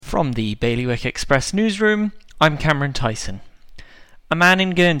From the Bailiwick Express newsroom, I'm Cameron Tyson. A man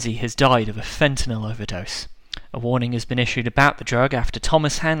in Guernsey has died of a fentanyl overdose. A warning has been issued about the drug after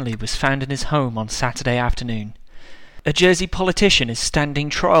Thomas Hanley was found in his home on Saturday afternoon. A Jersey politician is standing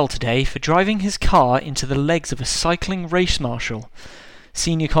trial today for driving his car into the legs of a cycling race marshal.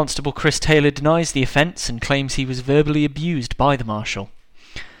 Senior Constable Chris Taylor denies the offence and claims he was verbally abused by the marshal.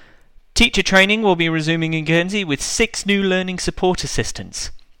 Teacher training will be resuming in Guernsey with 6 new learning support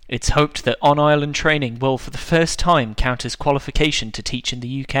assistants. It's hoped that on-island training will for the first time count as qualification to teach in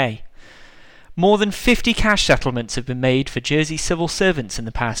the UK. More than 50 cash settlements have been made for Jersey civil servants in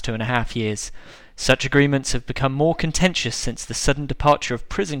the past 2.5 years. Such agreements have become more contentious since the sudden departure of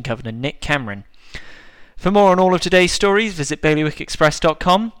prison governor Nick Cameron. For more on all of today's stories, visit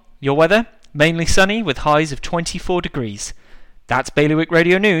bailiwickexpress.com. Your weather? Mainly sunny with highs of 24 degrees. That's Bailiwick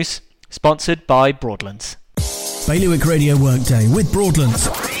Radio News, sponsored by Broadlands. Bailiwick Radio Workday with Broadlands,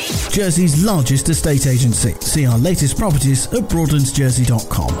 Jersey's largest estate agency. See our latest properties at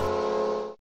broadlandsjersey.com.